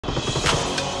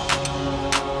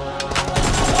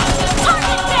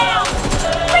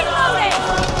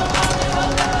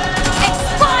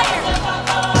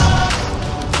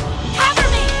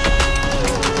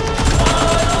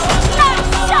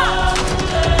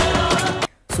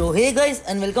So hey guys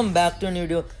and welcome back to new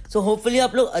video. So hopefully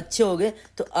आप लोग अच्छे होंगे।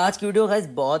 तो आज की वीडियो गाइस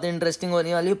बहुत इंटरेस्टिंग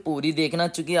होने वाली है, पूरी देखना,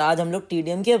 चूँकि आज हम लोग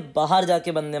टीडीएम के बाहर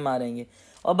जाके बंदे मारेंगे।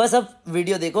 और बस अब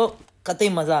वीडियो देखो, कतई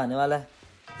मज़ा आने वाला है।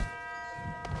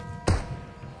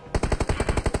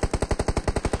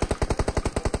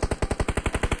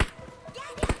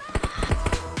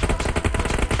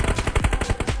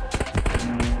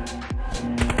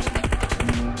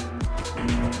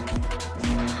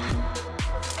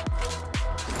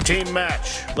 Team match,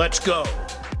 let's go.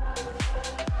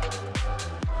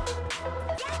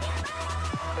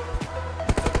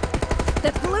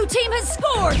 The blue team has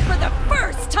scored for the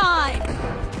first time!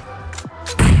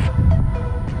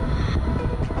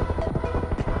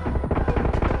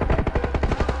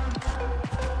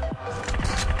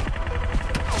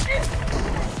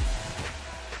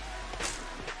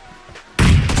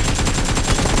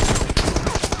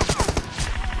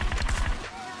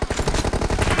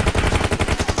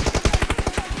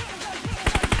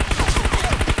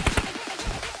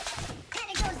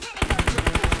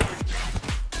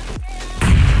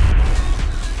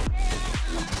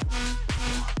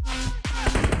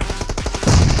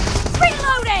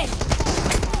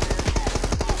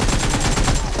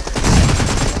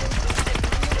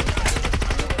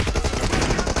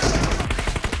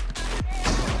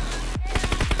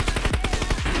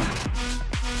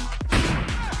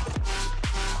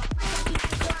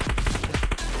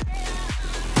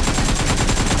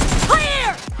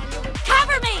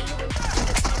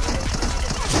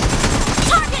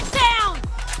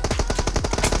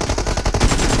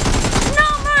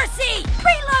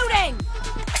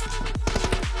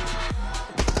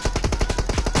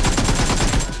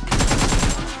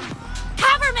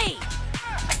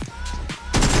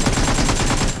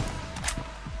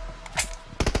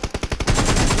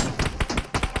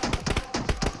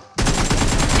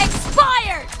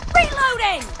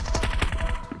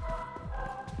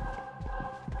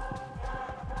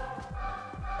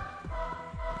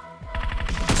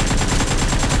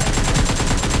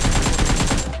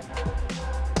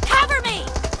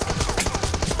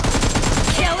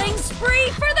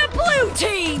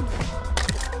 Team!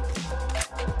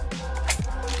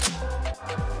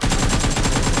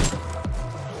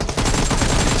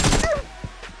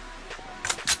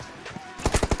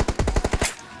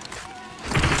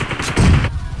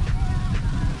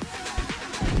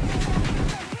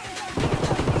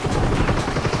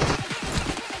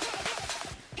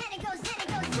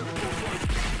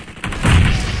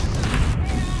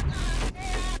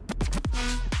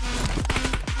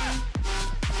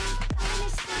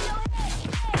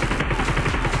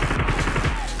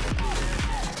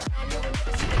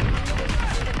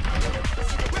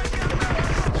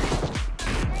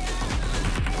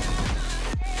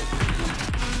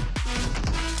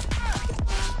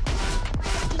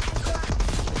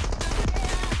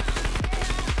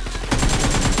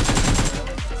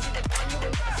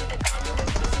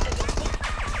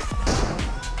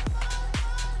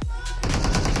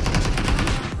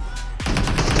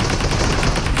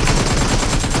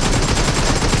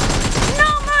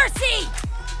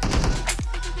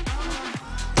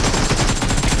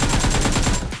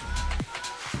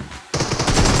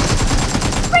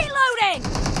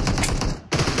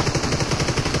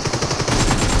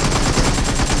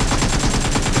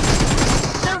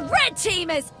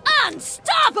 Team is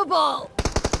unstoppable!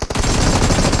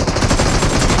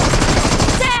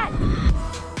 Dead!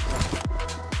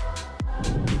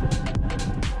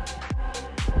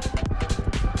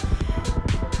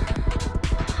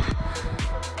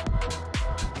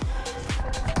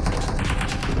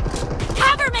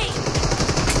 Cover me!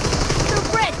 The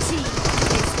red team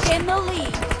is in the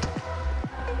lead.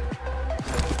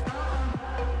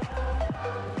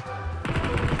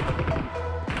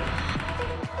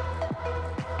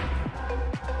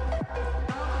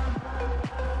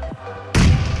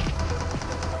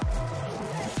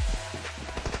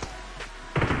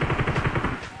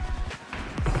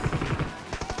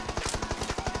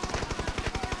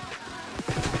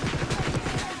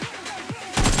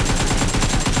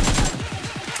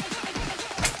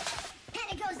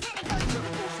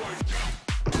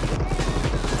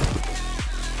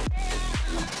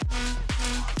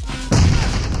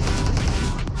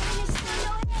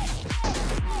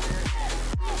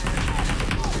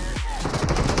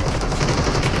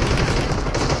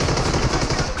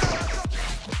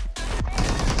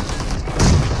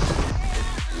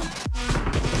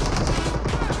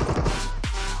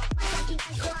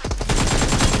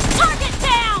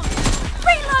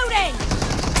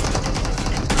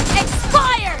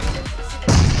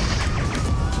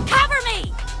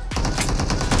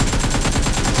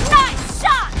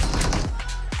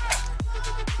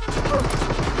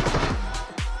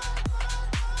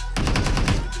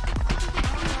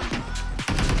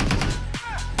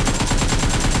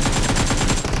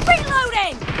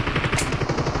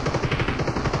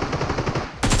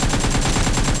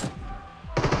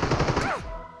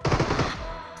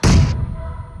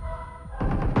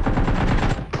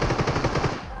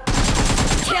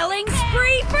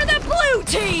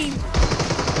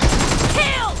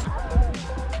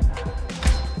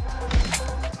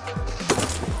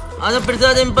 आजा फिर से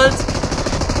आजा इम्पल्स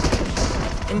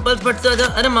फट से आजा।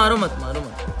 अरे मारो मत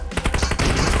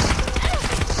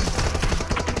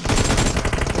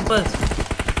impulse.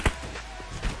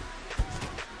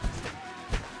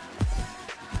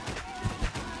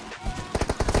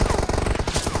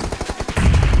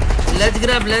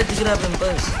 Let's grab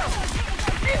impulse.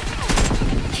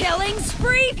 Killing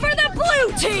spree for the blue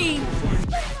team.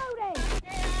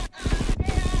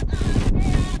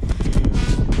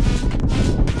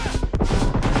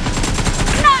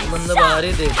 बंदा बाहर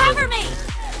ही देख Cover me.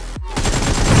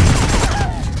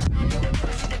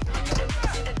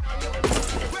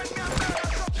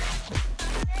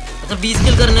 अच्छा 20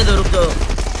 किल करने दो, रुक जाओ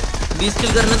 20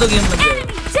 किल करने दो, गेम बन जाएगा।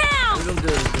 Enemy down. रुक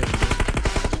जाओ।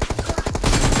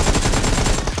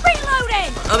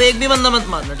 Reloading. अब एक भी बंदा मत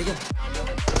मारना, ठीक है?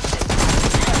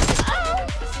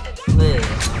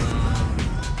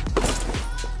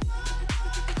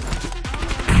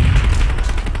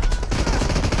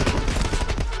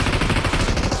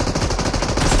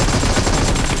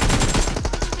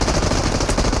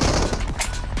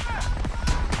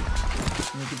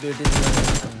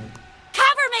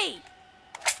 Cover me.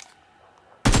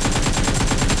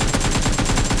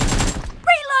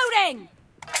 Reloading.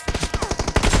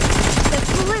 The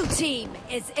blue team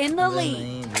is in the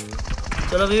lead.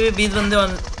 चलो अभी भी 20 बंदे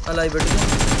अलाइव है, ठीक है?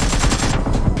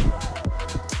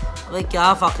 अबे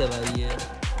क्या फक है भाई ये।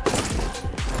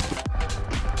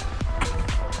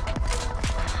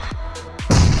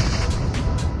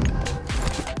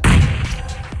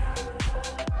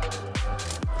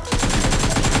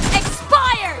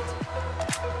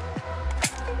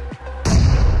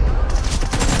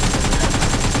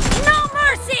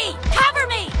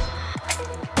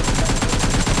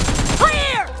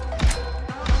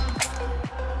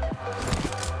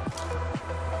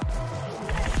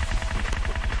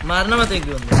 मारना मत एक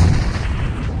भी बंदा।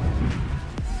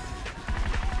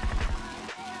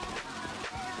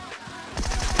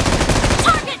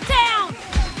 Target down.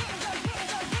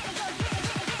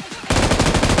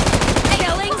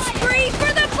 Killing spree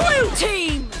for the blue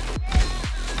team.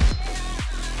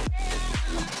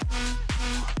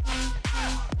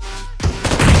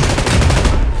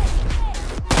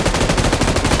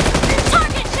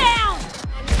 Target down.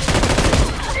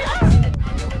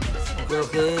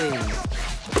 Okay.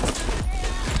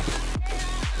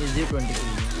 Easy 20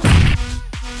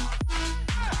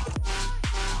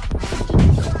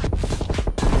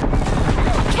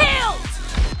 kills. Killed.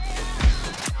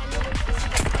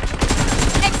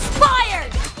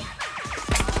 Expired.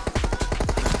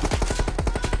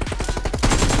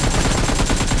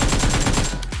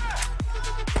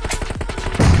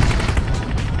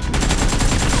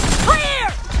 Clear.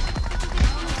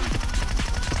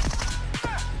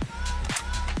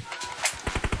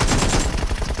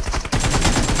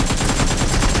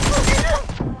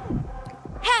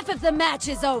 Half of the match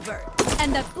is over,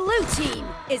 and the blue team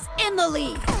is in the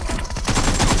lead.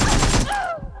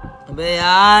 अबे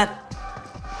यार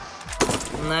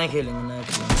नहीं खेलेंगे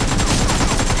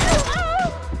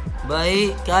भाई,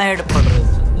 क्या हेड पड़ रहे हैं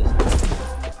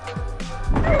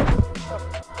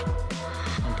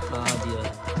अटका दिया।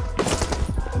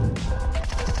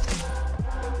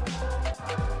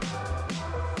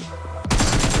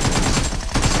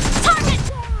 Target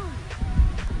down.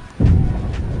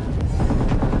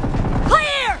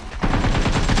 Clear.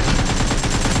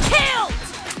 Killed.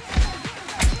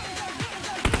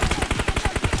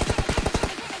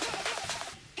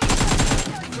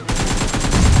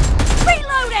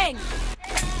 Reloading.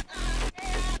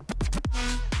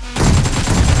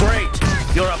 Great!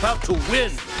 You're about to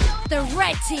win! The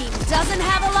red team doesn't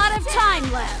have a lot of time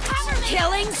left.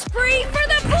 Killing spree for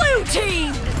the blue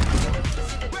team.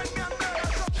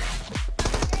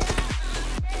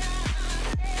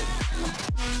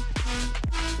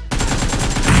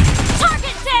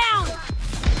 Target down.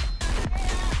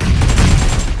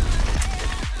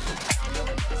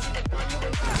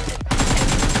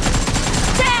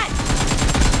 Dead.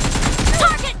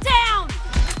 Target down.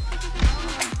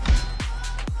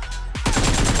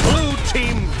 Blue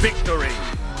team victory!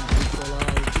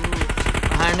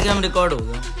 Hand game record हो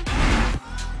गया।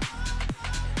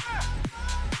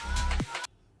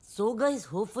 So guys,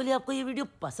 hopefully आपको ये video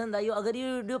पसंद आई हो। अगर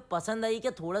ये video पसंद आई,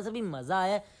 क्या थोड़ा सा भी मज़ा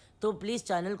आया तो प्लीज़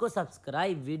चैनल को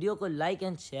सब्सक्राइब, वीडियो को लाइक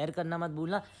एंड शेयर करना मत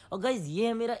भूलना। और गाइस, ये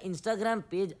है मेरा इंस्टाग्राम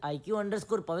पेज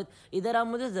IQ_PAVIT। इधर आप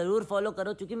मुझे ज़रूर फॉलो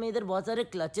करो, क्योंकि मैं इधर बहुत सारे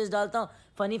क्लचेस डालता हूँ,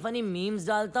 फ़नी मीम्स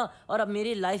डालता हूँ, और अब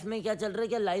मेरी लाइफ में क्या चल रहा है,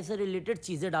 क्या लाइफ से रिलेटेड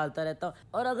चीज़ें डालता रहता हूँ।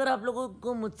 और अगर आप लोगों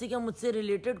को मुझसे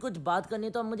रिलेटेड कुछ बात करनी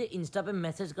है तो आप मुझे इंस्टा पे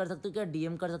मैसेज कर सकते हो, क्या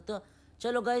DM कर सकते हो।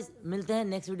 चलो गाइस, मिलते हैं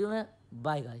नेक्स्ट वीडियो में।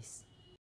 Bye guys.